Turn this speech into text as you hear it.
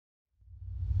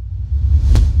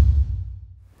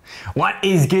What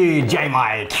is good,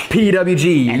 JayMike?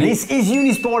 PWG. And this is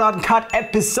Unisport Uncut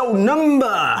episode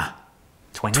number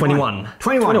 21. 21.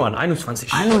 21.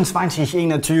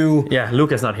 Yeah,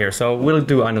 Luke is not here, so we'll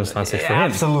do 21 for him.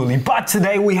 Absolutely. But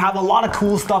today we have a lot of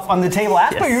cool stuff on the table.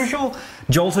 As per usual,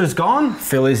 Jolter is gone,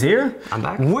 Phil is here. I'm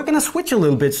back. We're going to switch a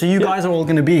little bit, so you guys are all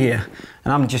going to be here.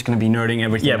 And I'm just going to be nerding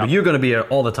everything Yeah, but you're going to be here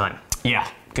all the time. Yeah,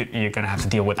 you're going to have to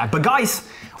deal with that. But guys,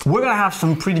 we're going to have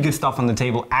some pretty good stuff on the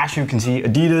table. As you can see,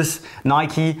 Adidas,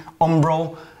 Nike,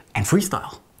 Umbro, and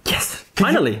freestyle. Yes,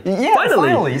 finally.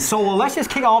 Finally. So let's just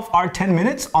kick off our 10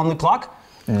 minutes on the clock.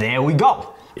 There we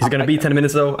go. Is it going to be 10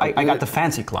 minutes though? I got the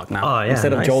fancy clock now,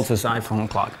 instead of Jolter's iPhone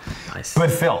clock. Nice. But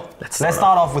Phil, let's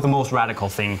start off with the most radical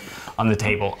thing on the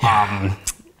table.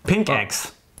 Pink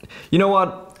X. You know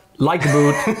what? Like the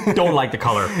boot, don't like the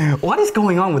color. What is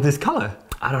going on with this color?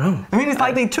 I don't know. I mean, it's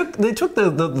like they took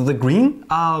the green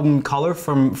color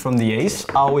from the Ace,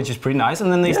 which is pretty nice,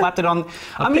 and then they slapped it on.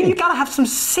 I mean, you gotta have some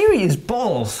serious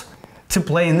balls to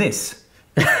play in this.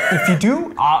 If you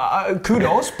do,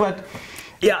 kudos. But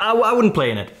yeah, I wouldn't play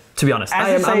in it, to be honest.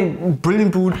 As you say,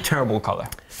 brilliant boot, terrible color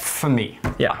for me.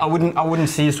 Yeah, I wouldn't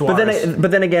see as well. But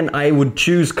then again, I would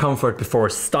choose comfort before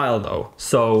style, though.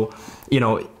 So you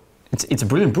know. It's a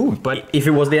brilliant boot, but if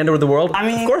it was the end of the world, I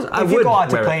mean, of course I would. If you go out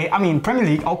to play, I mean, Premier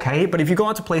League, okay, but if you go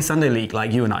out to play Sunday League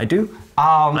like you and I do,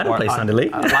 I don't play Sunday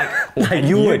League. Like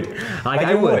you would, like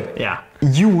I would, yeah.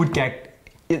 You would get,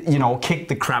 kick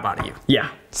the crap out of you. Yeah.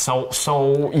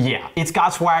 So yeah, it's got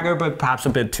swagger, but perhaps a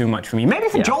bit too much for me. Maybe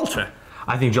for Jolter.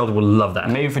 I think Jolter will love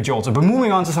that. Maybe for Jolter, but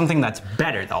moving on to something that's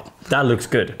better though. That looks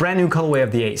good. Brand new colorway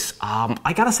of the Ace.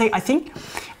 I gotta say, I think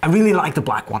I really like the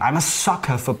black one. I'm a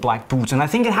sucker for black boots, and I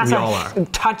think it has a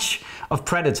touch of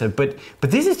Predator, but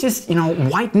this is just,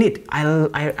 white knit.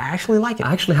 I actually like it.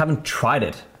 I actually haven't tried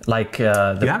it. Like you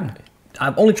haven't?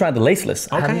 I've only tried the laceless.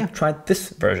 Okay. I haven't tried this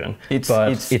version,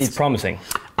 but it's promising.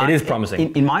 It is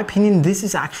promising. In my opinion, this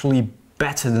is actually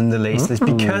better than the laceless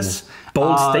because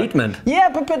bold statement. Yeah,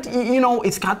 but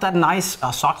it's got that nice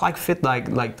sock-like fit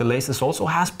like the laceless also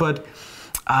has, but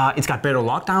it's got better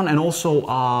lockdown, and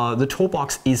also the toe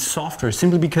box is softer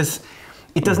simply because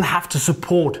it doesn't have to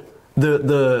support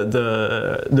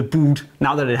the boot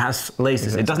now that it has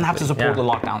laces. Exactly. It doesn't have to support the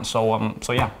lockdown.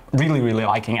 So yeah, really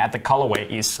liking it. The colorway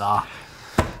is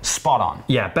spot on.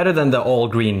 Yeah, better than the all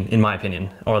green in my opinion,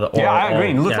 or the I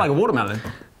agree. It looks like a watermelon.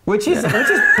 Which is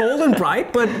bold and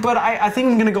bright, but I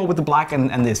think I'm gonna go with the black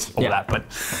and this over that. But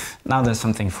now there's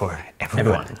something for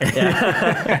everyone.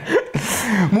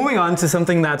 Moving on to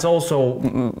something that's also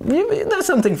there's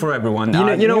something for everyone.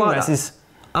 You know what?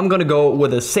 I'm gonna go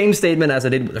with the same statement as I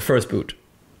did with the first boot.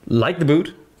 Like the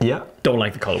boot. Yeah. Don't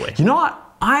like the colorway. You know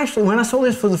what? I actually, when I saw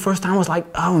this for the first time, I was like,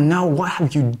 oh no, what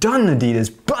have you done, Adidas?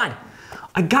 But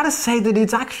I gotta say that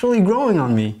it's actually growing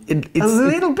on me. It's a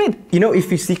little bit.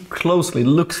 If you see closely, it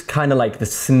looks kind of like the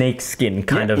snake skin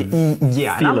kind of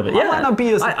feel of it. I might not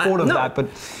be a supporter of that, but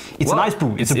it's a nice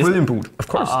boot. It's a brilliant boot. Of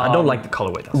course. I don't like the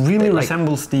colorway though. Really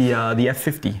resembles the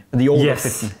F50, the old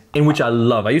F50. In which I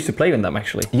love. I used to play with them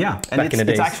actually. Yeah, and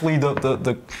it's actually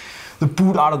the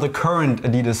boot out of the current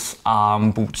Adidas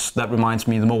boots that reminds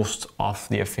me the most of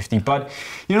the F50. But,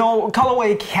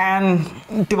 colorway can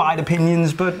divide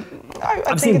opinions, but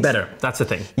I've seen better, that's the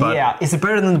thing. But yeah, is it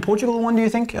better than the Portugal one, do you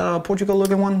think? Portugal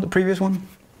looking one, the previous one?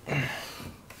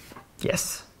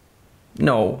 Yes.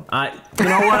 No, you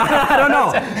know what? I don't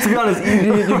know. To be honest,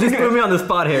 you just put me on the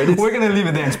spot here. We're gonna leave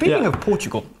it there. And speaking of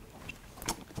Portugal,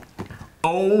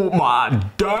 oh my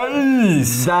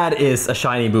days! That is a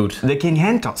shiny boot. The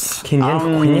Quinhentos.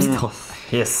 Quinhentos.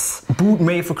 Yes. Boot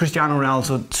made for Cristiano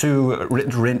Ronaldo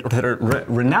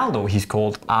Ronaldo, he's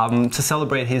called, to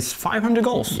celebrate his 500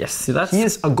 goals. Yes, he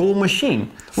is a goal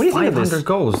machine. What do you think of this? 500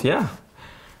 goals, yeah.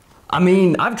 I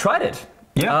mean, I've tried it.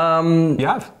 Yeah, you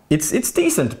have. It's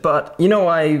decent, but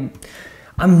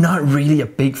I'm not really a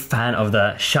big fan of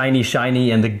the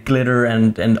shiny and the glitter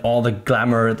and all the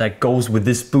glamour that goes with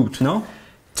this boot. No?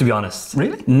 To be honest.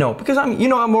 Really? No, because I'm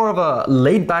more of a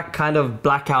laid back kind of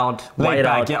blackout, white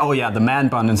out. Yeah, oh yeah, the man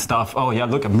bun and stuff. Oh yeah,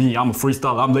 look at me, I'm a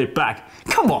freestyle, I'm laid back.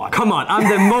 Come on. I'm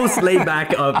the most laid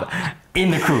back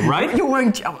in the crew, right? You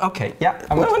weren't, okay, yeah.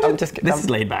 I'm just kidding. This is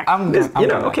laid back.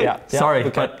 Okay, yeah, sorry,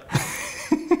 but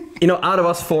out of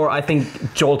us four, I think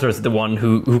Jolter's the one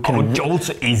who can. Oh,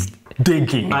 Jolter is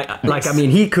digging. I mean,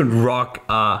 he could rock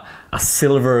a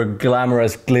silver,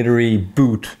 glamorous, glittery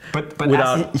boot. But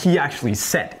as he actually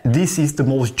said, this is the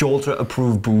most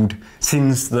Jolter-approved boot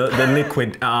since the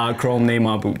liquid chrome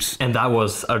Neymar boots. And that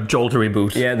was a Joltery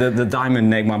boot. Yeah, the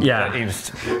diamond Neymar boot.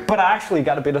 Yeah. But I actually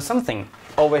got a bit of something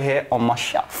over here on my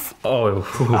shelf. Oh.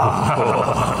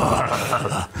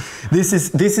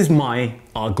 This is my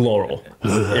Gloro.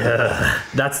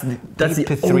 That's the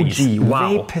Vapor 3s. OG. Wow.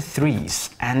 Vapor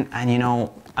 3s. And you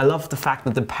know, I love the fact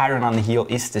that the pattern on the heel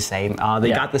is the same.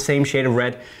 They got the same shade of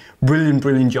red.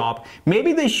 Brilliant job.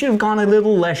 Maybe they should have gone a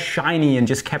little less shiny and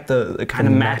just kept the kind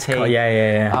of matte.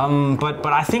 Yeah. But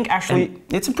I think actually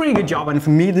it's a pretty good job, and for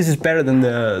me this is better than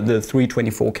the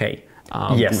 324K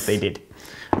boot they did.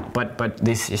 But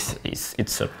this is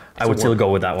I would still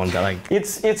go with that one. Like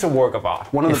it's a work of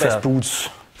art. One of the best boots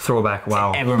throwback.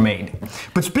 Wow. ever made.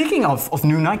 But speaking of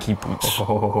new Nike boots,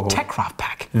 Techcraft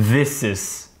pack. This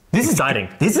is exciting.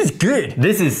 This is good.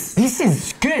 This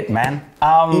is good, man.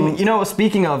 you know,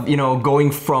 speaking of, you know,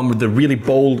 going from the really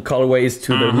bold colorways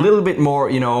to the little bit more,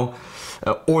 you know,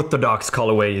 orthodox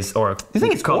colorways, or You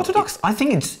think it's orthodox? I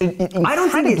think it's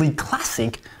incredibly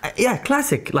classic. Yeah,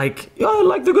 classic, like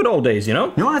the good old days, you know.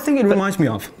 You know what I think it reminds me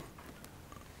of?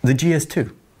 The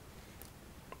GS2.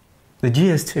 The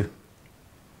GS2.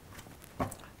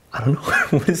 I don't know.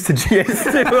 What is the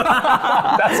GS2?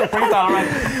 That's a freestyle,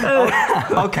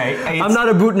 right? Okay. I'm not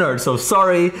a boot nerd, so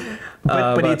sorry.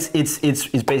 But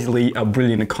it's basically a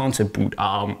brilliant concept boot.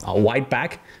 A white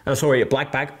back, a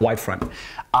black back, white front.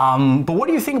 But what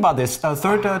do you think about this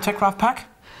third Techcraft pack?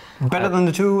 Better than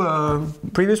the two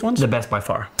previous ones? The best by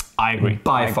far. I agree.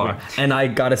 By far. And I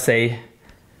gotta say,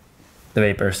 the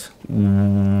Vapors.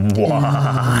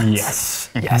 Wow. Yes.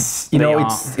 You know,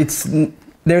 it's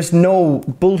there's no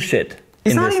bullshit.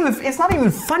 It's not even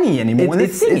funny anymore.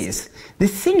 The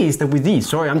thing is that with these,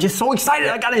 sorry, I'm just so excited.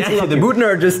 I gotta interrupt the boot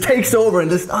nerd just takes over and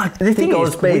just the thing all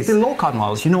is, space. with the low-cut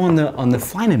models, you know, on the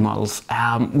Flyknit models,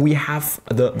 we have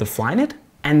the Flyknit,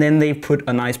 and then they put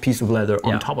a nice piece of leather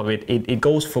on top of it. It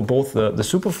goes for both the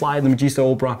Superfly, the Medusae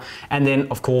Umbro, and then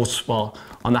of course, well,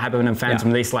 on the Hypervenom Phantom,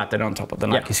 they slapped it on top of the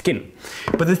Nike skin.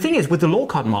 But the thing is, with the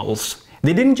low-cut models,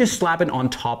 they didn't just slap it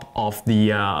on top of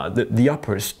the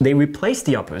uppers. They replaced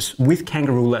the uppers with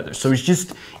kangaroo leather. So it's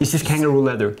just kangaroo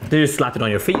leather. They just slapped it on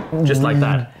your feet, just like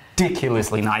that.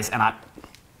 Ridiculously nice, and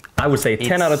I would say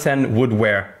 10 out of 10 would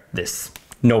wear this.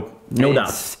 No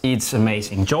doubt. It's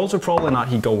amazing. Joel's would probably not.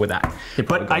 He'd go with that.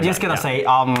 But I just gotta say,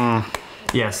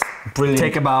 yes, brilliant.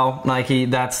 Take a bow, Nike.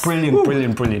 That's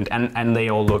brilliant, and they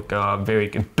all look very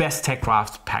good. Best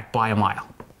Techcraft pack by a mile.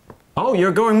 Oh,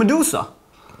 you're going Medusa.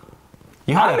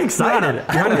 I'm excited.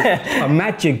 You had a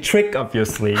magic trick up your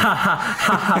sleeve.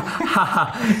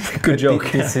 Good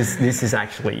joke. This is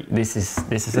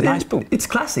a nice boot. It's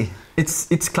classy.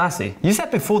 It's classy. You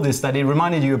said before this that it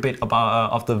reminded you a bit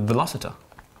of the Velociter.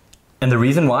 And the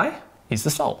reason why? Is the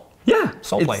sole. Yeah,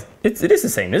 sole plate. It is the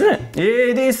same, isn't it?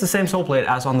 It is the same sole plate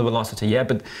as on the Velocity, yeah.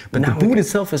 But the boot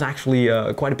itself is actually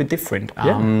quite a bit different.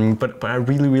 But I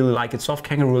really like it. Soft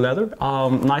kangaroo leather,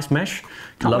 nice mesh.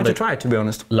 Can't wait to try it, to be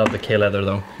honest. Love the K leather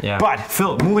though. Yeah. But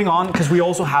Phil, moving on, because we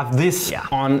also have this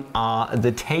on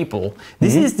the table.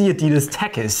 This is the Adidas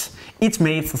Tekis. It's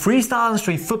made for freestyle and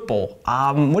street football.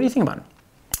 What do you think about it?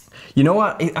 You know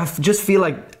what? I just feel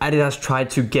like Adidas tried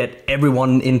to get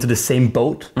everyone into the same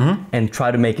boat and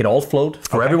try to make it all float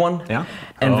for everyone. Yeah.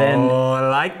 And then I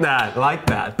like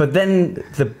that. But then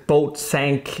the boat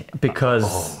sank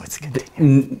because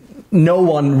no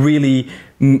one really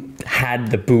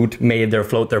had the boot made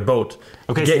float their boat.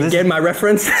 Okay, get my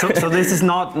reference? So this is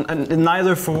not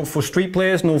neither for street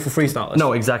players nor for freestylers.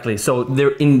 No, exactly. So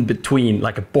they're in between,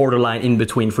 like a borderline in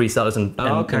between freestylers and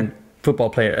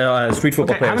football player, street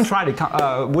football players. I haven't tried it.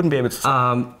 Wouldn't be able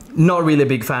to. Not really a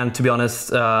big fan, to be honest.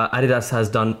 Adidas has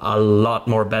done a lot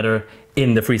more better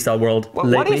in the freestyle world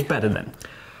lately. What is better then?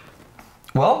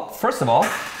 Well, first of all,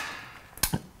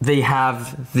 they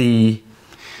have the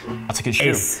That's a good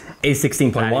shoe.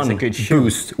 A16.1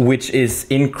 boost, which is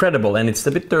incredible, and it's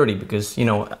a bit dirty because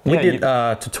we did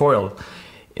a tutorial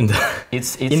in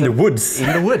the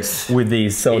woods with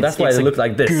these, so that's why they look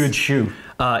like this. Good shoe.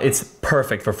 It's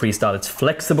perfect for freestyle. It's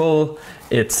flexible.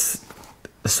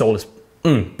 The sole is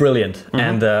brilliant,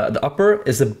 and the upper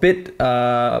is a bit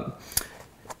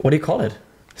what do you call it?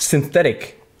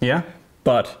 Synthetic. Yeah.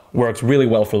 But works really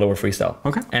well for lower freestyle.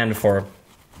 Okay. And for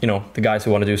the guys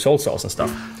who want to do sole stalls and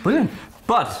stuff. Brilliant.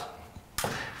 But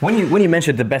when you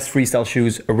mentioned the best freestyle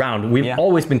shoes around, we've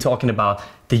always been talking about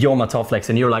the Yoma Top Flex,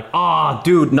 and you're like, oh,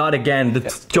 dude, not again, the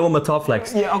Yoma Top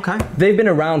Flex. Yeah, okay. They've been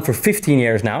around for 15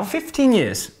 years now. 15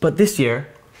 years. But this year,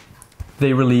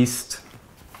 they released...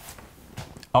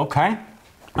 Okay.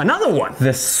 Another one.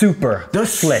 The Super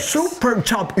Flex. Super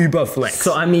Top Uber Flex.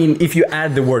 So, I mean, if you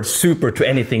add the word super to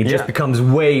anything, it just becomes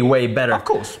way, way better. Of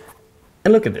course.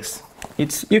 And look at this.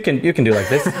 You can do like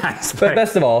this. But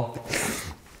best of all,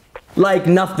 like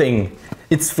nothing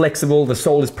It's flexible. The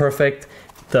sole is perfect.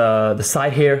 The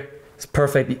side here is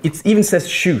perfect. It even says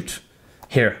shoot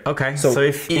here. Okay. So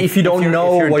if you don't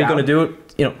know what you're gonna do,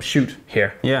 you know, shoot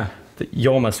here. Yeah. The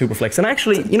Yoma Superflex. And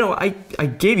actually, you know, I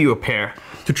gave you a pair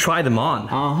to try them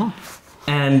on.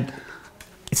 And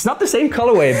it's not the same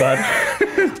colorway, but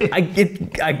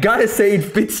I gotta say it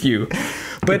fits you.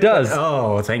 But it does.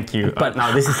 Oh, thank you. But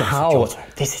now this is how?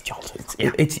 This is Jolter.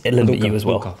 It's a little bit you as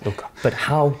well. Luca. But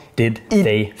how did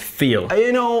they feel?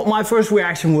 You know, my first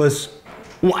reaction was,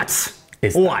 what?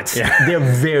 What? Yeah. They're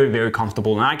very, very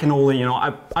comfortable, and I can only, you know,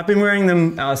 I've been wearing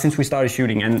them since we started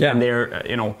shooting, and they're,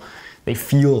 you know, they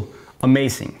feel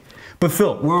amazing. But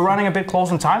Phil, we're running a bit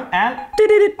close on time, and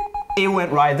it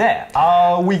went right there.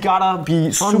 We gotta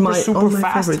be super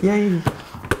fast. Favorite. Yeah.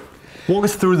 Walk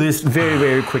us through this very,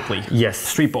 very quickly. Yes.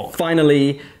 Street ball.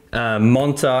 Finally,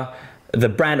 Monta, the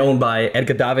brand owned by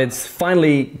Edgar Davids,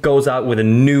 finally goes out with a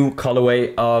new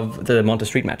colorway of the Monta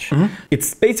Street Match.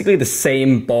 It's basically the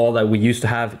same ball that we used to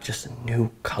have, just a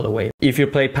new colorway. If you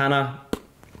play Pana,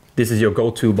 this is your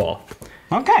go-to ball.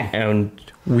 Okay. And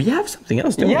we have something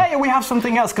else, don't we? Yeah, we have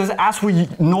something else, because as we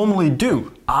normally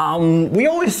do, we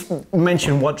always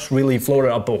mention what's really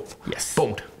floated our boat. Yes.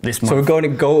 Boat this month. So we're going to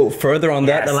go further on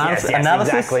that analysis?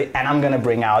 Exactly. And I'm going to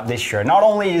bring out this shirt. Not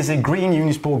only is it green,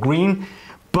 Unisport green,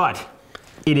 but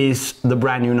it is the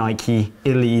brand new Nike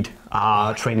Elite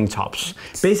training tops.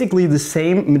 Basically the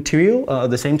same material,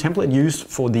 the same template used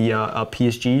for the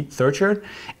PSG third shirt,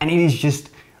 and it is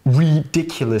just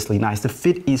ridiculously nice. The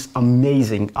fit is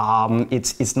amazing.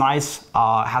 It's nice,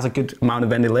 has a good amount of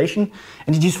ventilation,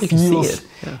 and it just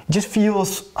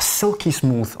feels silky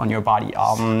smooth on your body.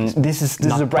 This is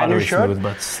a brand new shirt, smooth,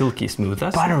 but silky smooth.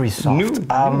 That's buttery soft.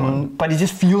 But it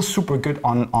just feels super good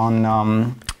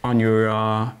on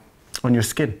your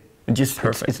skin. It just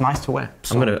perfect. It's nice to wear.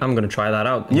 So. I'm gonna try that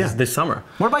out this summer.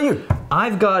 What about you?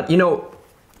 I've got, you know,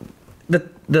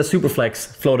 the Superflex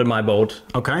floated my boat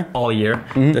all year.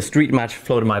 The Street Match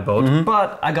floated my boat.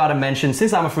 But I gotta mention,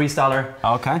 since I'm a freestyler,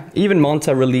 even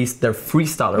Monta released their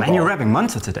freestyler ball. And you're repping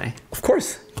Monta today. Of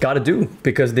course, gotta do,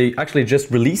 because they actually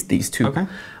just released these two.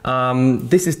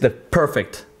 This is the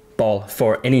perfect ball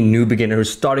for any new beginner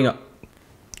who's starting up.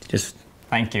 Just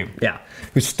thank you. Yeah,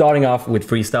 who's starting off with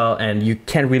freestyle and you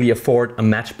can't really afford a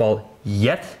match ball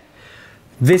yet.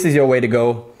 This is your way to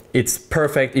go. It's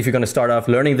perfect if you're going to start off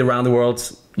learning the round the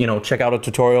worlds. You know, check out our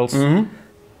tutorials.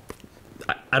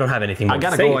 I don't have anything more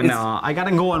to say. I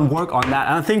gotta go and work on that.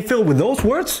 And I think, Phil, with those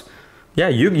words, yeah,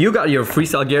 you got your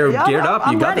freestyle gear geared up.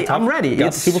 I'm ready. You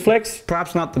got the Superflex.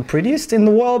 Perhaps not the prettiest in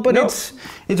the world, but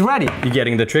it's ready. You're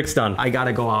getting the tricks done. I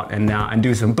gotta go out and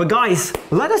do some. But guys,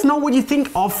 let us know what you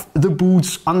think of the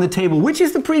boots on the table. Which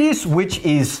is the prettiest? Which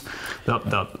is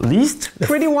the least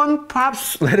pretty one?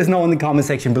 Perhaps let us know in the comment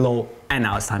section below. And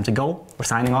now it's time to go. We're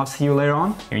signing off. See you later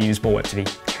on here in Unisport Web TV.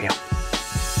 Cheerio.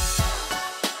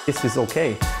 This is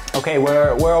okay. Okay,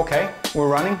 we're okay. We're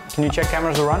running. Can you check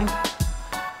cameras are running?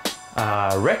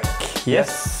 Rec,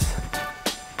 yes.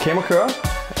 Camera curl.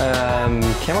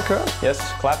 Yes,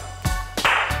 clap.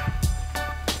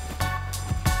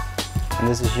 And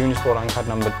this is Unisport Uncut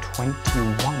number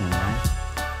 21, right?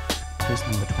 Here's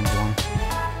number 21.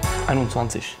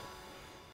 21.